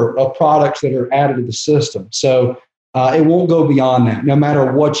number of products that are added to the system. So it won't go beyond that, no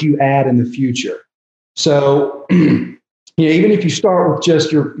matter what you add in the future. So even if you start with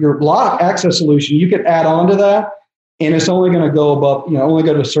just your block access solution, you could add on to that, and it's only going to go above, only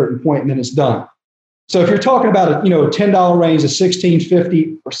go to a certain point, and then it's done. So if you're talking about a $10 range, a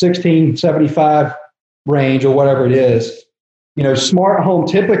 $16.50 or $16.75 range, or whatever it is, smart home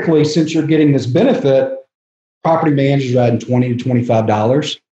typically, since you're getting this benefit, property managers are adding $20 to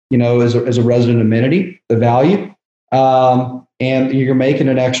 $25, as a resident amenity, the value, and you're making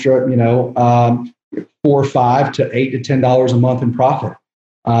an extra, $4 or $5 to $8 to $10 a month in profit.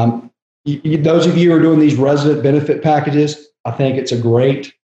 Those of you who are doing these resident benefit packages, I think it's a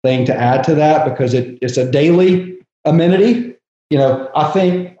great thing to add to that because it's a daily amenity.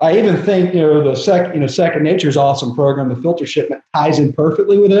 I even think the Second Nature's awesome program, the filter shipment, ties in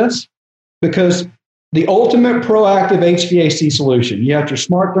perfectly with this because the ultimate proactive HVAC solution. You have your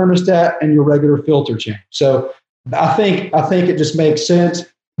smart thermostat and your regular filter change. So I think it just makes sense.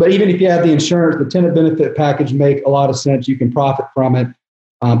 But even if you have the insurance, the tenant benefit package make a lot of sense. You can profit from it.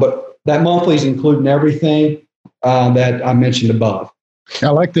 But that monthly is including everything that I mentioned above. I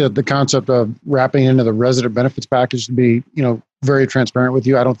like the concept of wrapping into the resident benefits package to be, very transparent with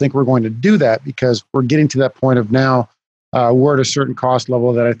you. I don't think we're going to do that because we're getting to that point of now we're at a certain cost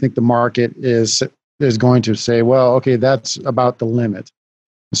level that I think the market is going to say, well, okay, that's about the limit.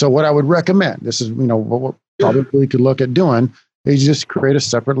 So what I would recommend, this is, what we probably could look at doing, is just create a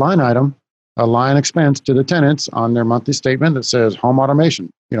separate line item, a line expense to the tenants on their monthly statement that says home automation,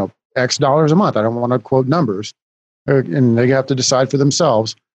 X dollars a month. I don't want to quote numbers, and they have to decide for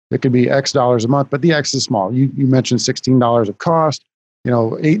themselves. It could be X dollars a month, but the X is small. You mentioned $16 of cost,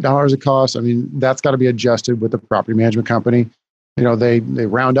 $8 of cost. I mean, that's got to be adjusted with the property management company. They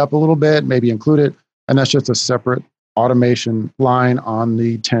round up a little bit, maybe include it, and that's just a separate automation line on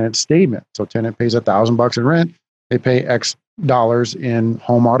the tenant statement. So tenant pays $1,000 in rent, they pay X dollars in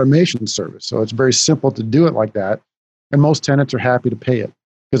home automation service. So it's very simple to do it like that, and most tenants are happy to pay it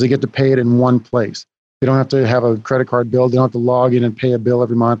because they get to pay it in one place. They don't have to have a credit card bill. They don't have to log in and pay a bill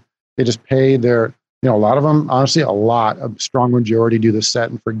every month. They just pay their, a lot of them, honestly, a strong majority do the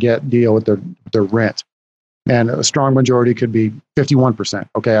set and forget deal with their rent. And a strong majority could be 51%.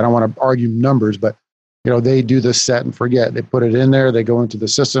 Okay, I don't want to argue numbers, but they do the set and forget. They put it in there. They go into the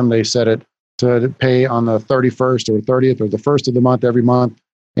system. They set it to pay on the 31st or 30th or the first of the month every month,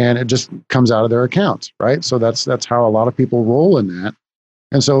 and it just comes out of their accounts, right? So that's how a lot of people roll in that.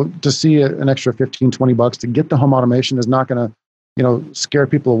 And so to see an extra $15, $20 to get the home automation is not going to, scare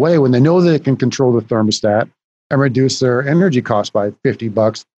people away when they know they can control the thermostat and reduce their energy costs by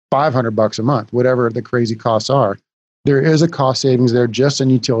 $50, $500 a month, whatever the crazy costs are. There is a cost savings there just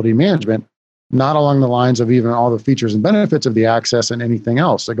in utility management, not along the lines of even all the features and benefits of the access and anything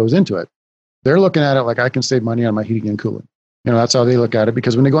else that goes into it. They're looking at it like I can save money on my heating and cooling. That's how they look at it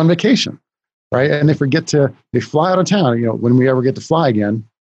because when they go on vacation, right? And they fly out of town, when we ever get to fly again,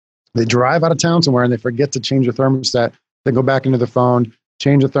 They drive out of town somewhere and they forget to change the thermostat. They go back into the phone,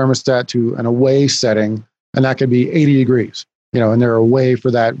 change the thermostat to an away setting, and that could be 80 degrees, and they're away for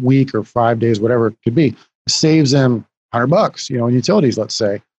that week or 5 days, whatever it could be. It saves them $100, in utilities, let's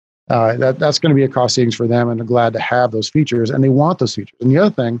say. That's going to be a cost savings for them, and they're glad to have those features, and they want those features. And the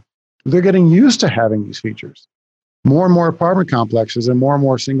other thing, they're getting used to having these features. More and more apartment complexes and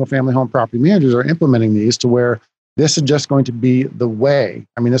more single-family home property managers are implementing these to where this is just going to be the way.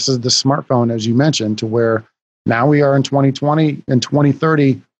 I mean, this is the smartphone, as you mentioned, to where now we are in 2020, in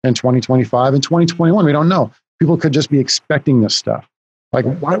 2030, and 2025, and 2021. We don't know. People could just be expecting this stuff. Like,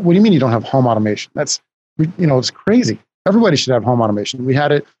 what do you mean you don't have home automation? That's, it's crazy. Everybody should have home automation. We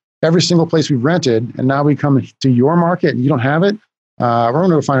had it every single place we rented, and now we come to your market and you don't have it. We're going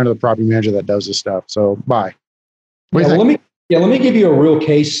to find another property manager that does this stuff. So bye. Let me give you a real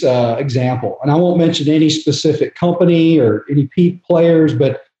case example. And I won't mention any specific company or any players,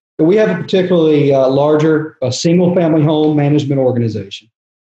 but we have a particularly larger single family home management organization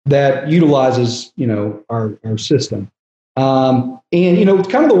that utilizes, our system. And,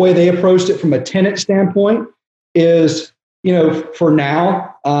 kind of the way they approached it from a tenant standpoint is, for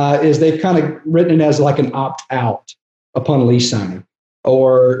now, is they've kind of written it as like an opt out upon lease signing.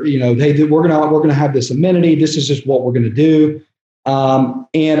 Or, we're gonna have this amenity. This is just what we're gonna do.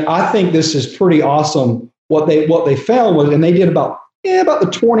 And I think this is pretty awesome. What they found was, and they did about the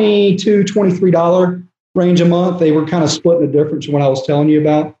 $22, $23 range a month. They were kind of splitting the difference from what I was telling you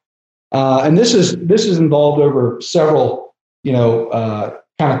about. And this is involved over several, kind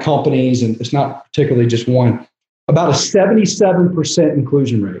of companies, and it's not particularly just one. About a 77%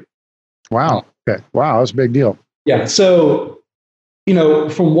 inclusion rate. Wow. Okay. Wow, that's a big deal. Yeah. So,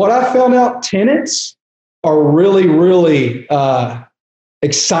 from what I found out, tenants are really, really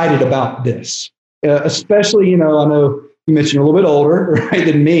excited about this. Especially, I know you mentioned a little bit older, right,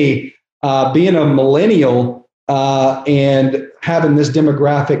 than me, being a millennial and having this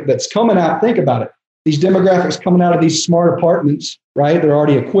demographic that's coming out. Think about it. These demographics coming out of these smart apartments, right? They're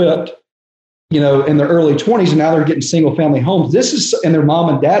already equipped, in their early 20s, and now they're getting single family homes. And their mom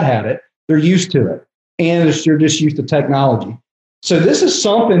and dad had it. They're used to it. And they're just used to technology. So this is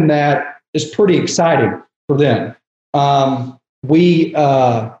something that is pretty exciting for them. We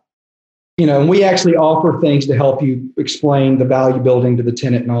actually offer things to help you explain the value building to the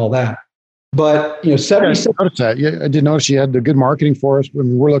tenant and all that. But, 77. I noticed that. Yeah, I did notice you had the good marketing for us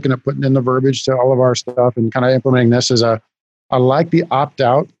when we're looking at putting in the verbiage to all of our stuff and kind of implementing this as I like the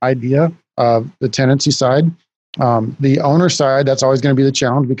opt-out idea of the tenancy side. The owner side, that's always going to be the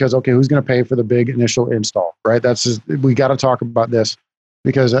challenge because, okay, who's going to pay for the big initial install, right? We got to talk about this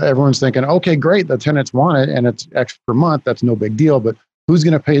because everyone's thinking, okay, great, the tenants want it and it's X per month. That's no big deal. But who's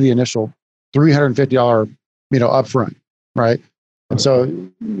going to pay the initial $350, upfront, right? And so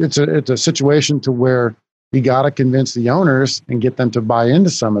it's a situation to where you got to convince the owners and get them to buy into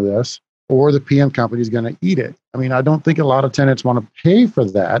some of this, or the PM company is going to eat it. I mean, I don't think a lot of tenants want to pay for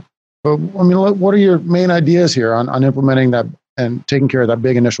that. But I mean, what are your main ideas here on implementing that and taking care of that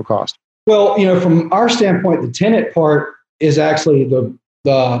big initial cost? Well, from our standpoint, the tenant part is actually the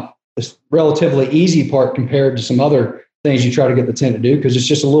relatively easy part compared to some other things you try to get the tenant to do, because it's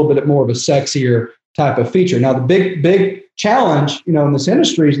just a little bit more of a sexier type of feature. Now, the big challenge, in this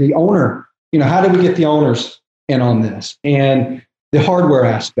industry is the owner. How do we get the owners in on this? And the hardware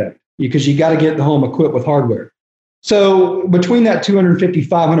aspect, because you got to get the home equipped with hardware. So between that $250,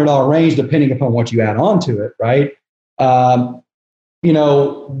 $500 range, depending upon what you add on to it, right? I'll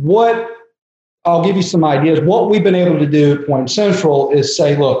give you some ideas. What we've been able to do at PointCentral is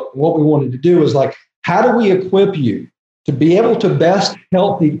say, look, what we wanted to do is how do we equip you to be able to best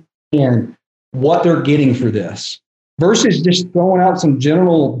help the in what they're getting for this versus just throwing out some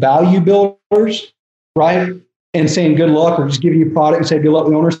general value builders, right? And saying good luck, or just giving you product and say good luck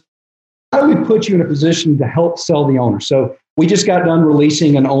with the owners. How do we put you in a position to help sell the owner? So we just got done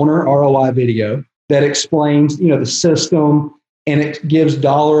releasing an owner ROI video that explains, the system, and it gives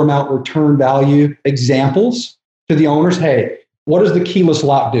dollar amount return value examples to the owners. Hey, what does the keyless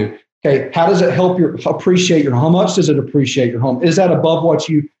lock do? Okay, how does it help appreciate your home? How much does it appreciate your home? Is that above what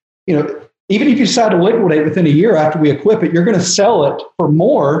even if you decide to liquidate within a year after we equip it, you're going to sell it for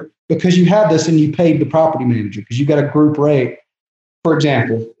more because you have this and you paid the property manager because you got a group rate, for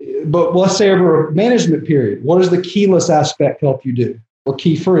example. But let's say over a management period, what does the keyless aspect help you do? Or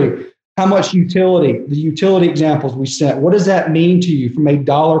key free? How much utility? The utility examples we sent, what does that mean to you from a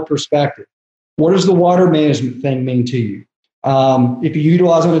dollar perspective? What does the water management thing mean to you? If you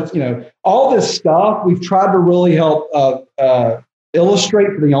utilize it, all this stuff, we've tried to really help illustrate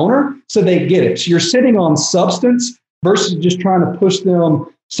for the owner so they get it. So you're sitting on substance versus just trying to push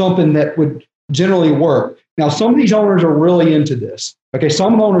them something that would generally work. Now, some of these owners are really into this. Okay,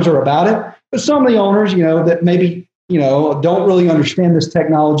 some owners are about it, but some of the owners, that maybe, don't really understand this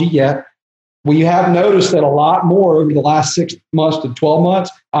technology yet. We have noticed that a lot more over the last 6 months to 12 months.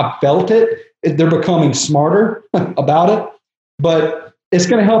 I've felt it. They're becoming smarter about it, but it's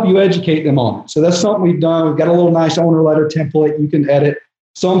going to help you educate them on it. So that's something we've done. We've got a little nice owner letter template you can edit.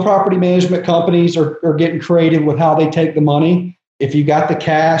 Some property management companies are getting creative with how they take the money. If you got the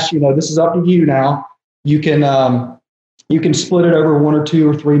cash, this is up to you now. You can split it over 1 or 2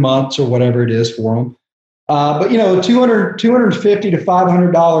 or 3 months or whatever it is for them. But $250 to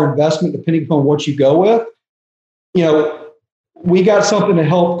 $500 investment, depending upon what you go with. We got something to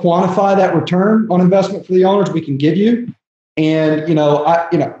help quantify that return on investment for the owners we can give you. And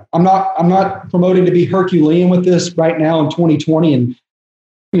I'm not promoting to be Herculean with this right now in 2020 and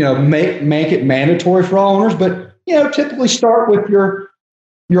make it mandatory for all owners, but typically start with your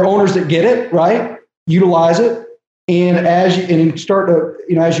owners that get it, right? Utilize it. And as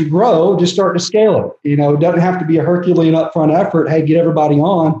you grow, just start to scale it. It doesn't have to be a Herculean upfront effort. Hey, get everybody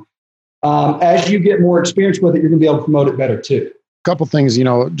on. As you get more experience with it, you're going to be able to promote it better too. A couple things,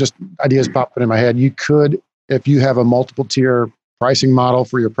 just ideas popping in my head. You could, if you have a multiple tier pricing model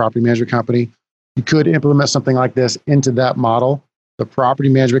for your property management company, you could implement something like this into that model. The property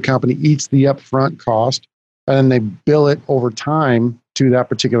management company eats the upfront cost, and then they bill it over time to that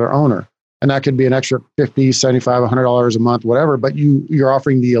particular owner. And that could be an extra $50, $75, $100 a month, whatever. But you're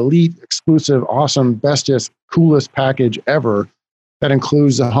offering the elite, exclusive, awesome, bestest, coolest package ever that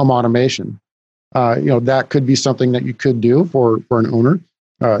includes the home automation. That could be something that you could do for an owner.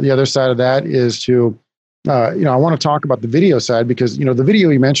 The other side of that is to, I want to talk about the video side because, the video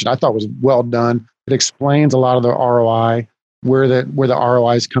you mentioned, I thought was well done. It explains a lot of the ROI, where the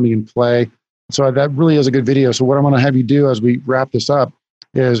ROI is coming in play. So that really is a good video. So what I'm going to have you do as we wrap this up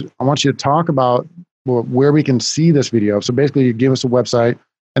is I want you to talk about where we can see this video. So basically you give us a website,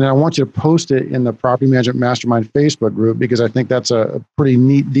 and then I want you to post it in the Property Management Mastermind Facebook group, because I think that's a pretty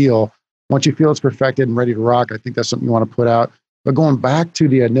neat deal. Once you feel it's perfected and ready to rock, I think that's something you want to put out. But going back to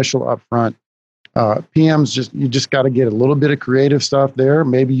the initial upfront, PMs, you just got to get a little bit of creative stuff there.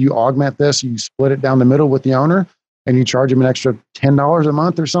 Maybe you augment this, you split it down the middle with the owner, and you charge them an extra $10 a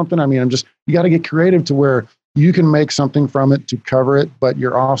month or something. I mean, you got to get creative to where you can make something from it to cover it, but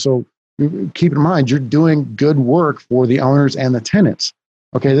you're also, keep in mind, you're doing good work for the owners and the tenants.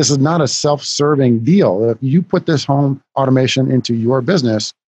 Okay, this is not a self-serving deal. If you put this home automation into your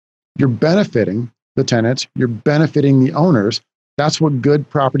business, you're benefiting the tenants, you're benefiting the owners. That's what good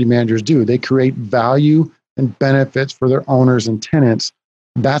property managers do. They create value and benefits for their owners and tenants.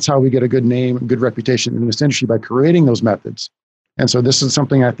 That's how we get a good name, a good reputation in this industry, by creating those methods. And so this is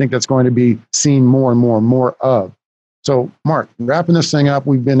something I think that's going to be seen more and more and more of. So Mark, wrapping this thing up,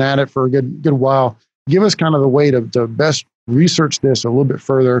 we've been at it for a good while. Give us kind of the way to best research this a little bit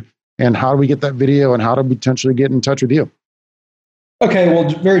further, and how do we get that video, and how to potentially get in touch with you? Okay, well,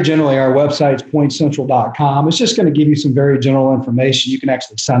 very generally, our website's PointCentral.com. It's just going to give you some very general information. You can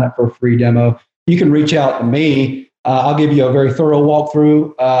actually sign up for a free demo. You can reach out to me. I'll give you a very thorough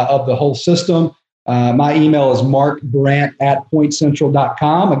walkthrough of the whole system. My email is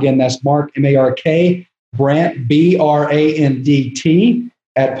markbrandt@pointcentral.com. Again, that's Mark, M-A-R-K, Brandt, B-R-A-N-D-T,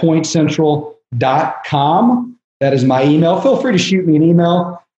 @pointcentral.com. That is my email. Feel free to shoot me an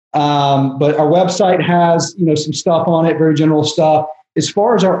email. But our website has, some stuff on it, very general stuff. As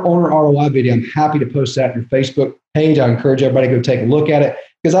far as our owner ROI video, I'm happy to post that on your Facebook page. I encourage everybody to go take a look at it,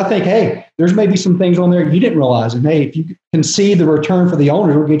 because I think, hey, there's maybe some things on there you didn't realize. And hey, if you can see the return for the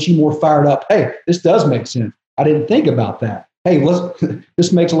owners, it'll get you more fired up. Hey, this does make sense. I didn't think about that. Hey,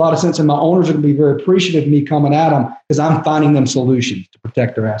 this makes a lot of sense. And my owners are going to be very appreciative of me coming at them, because I'm finding them solutions to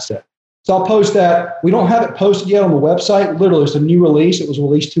protect their asset. So I'll post that. We don't have it posted yet on the website. Literally, it's a new release. It was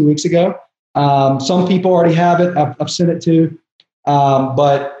released 2 weeks ago. Some people already have it. I've sent it to.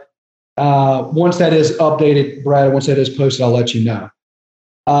 But once that is updated, Brad, once that is posted, I'll let you know.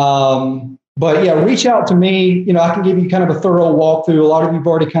 But yeah, reach out to me. I can give you kind of a thorough walkthrough. A lot of you have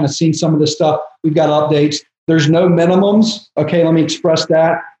already kind of seen some of this stuff. We've got updates. There's no minimums. Okay, let me express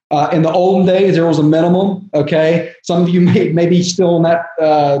that. In the olden days, there was a minimum. Okay, some of you may be still in that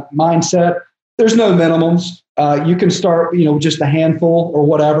mindset. There's no minimums. You can start, just a handful or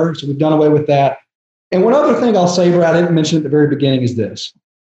whatever. So we've done away with that. And one other thing I'll say, Brad, I didn't mention at the very beginning, is this.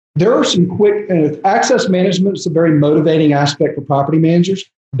 There are some quick, access management is a very motivating aspect for property managers.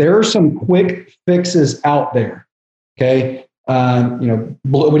 There are some quick fixes out there. Okay.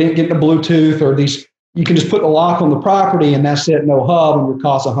 We didn't get the Bluetooth or these. You can just put the lock on the property and that's it, no hub, and it would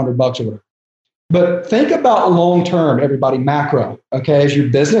cost $100 or whatever. But think about long-term, everybody, macro, okay? As your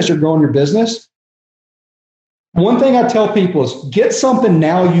business, you're growing your business. One thing I tell people is get something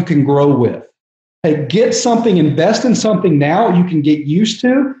now you can grow with. Hey, get something, invest in something now you can get used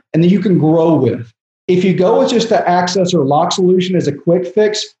to, and then you can grow with. If you go with just an access or lock solution as a quick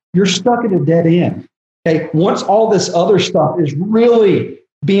fix, you're stuck at a dead end. Okay, once all this other stuff is really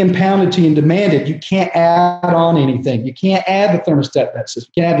being pounded to you and demanded, you can't add on anything. You can't add the thermostat that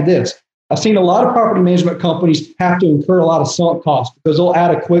system. You can't add to this. I've seen a lot of property management companies have to incur a lot of sunk costs because they'll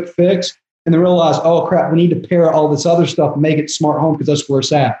add a quick fix and then realize, oh crap, we need to pair all this other stuff and make it smart home because that's where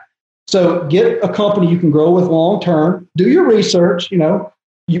it's at. So get a company you can grow with long term. Do your research. You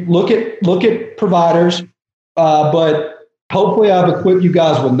look at providers, but hopefully I've equipped you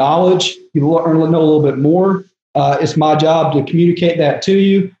guys with knowledge. You know a little bit more. It's my job to communicate that to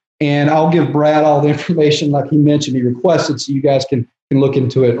you, and I'll give Brad all the information like he mentioned, he requested, so you guys can look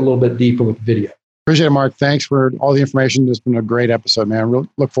into it a little bit deeper with the video. Appreciate it, Mark. Thanks for all the information. It's been a great episode, man. Really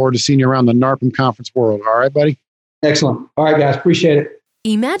look forward to seeing you around the NARPM conference world. All right, buddy? Excellent. All right, guys. Appreciate it.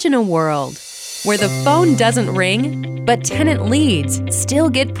 Imagine a world where the phone doesn't ring, but tenant leads still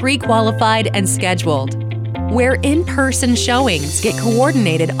get pre-qualified and scheduled. Where in-person showings get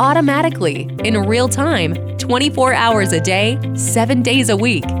coordinated automatically in real time, 24 hours a day, 7 days a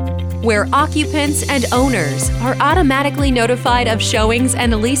week. Where occupants and owners are automatically notified of showings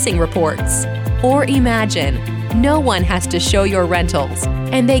and leasing reports. Or imagine, no one has to show your rentals,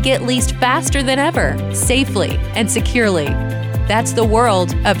 and they get leased faster than ever, safely and securely. That's the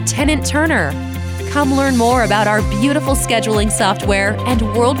world of Tenant Turner. Come learn more about our beautiful scheduling software and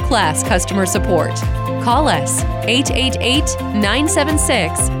world-class customer support. Call us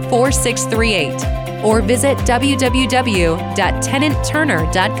 888-976-4638 or visit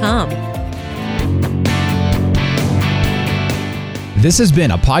www.tenantturner.com. This has been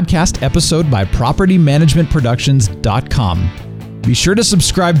a podcast episode by PropertyManagementProductions.com. Be sure to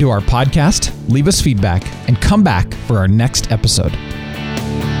subscribe to our podcast, leave us feedback, and come back for our next episode.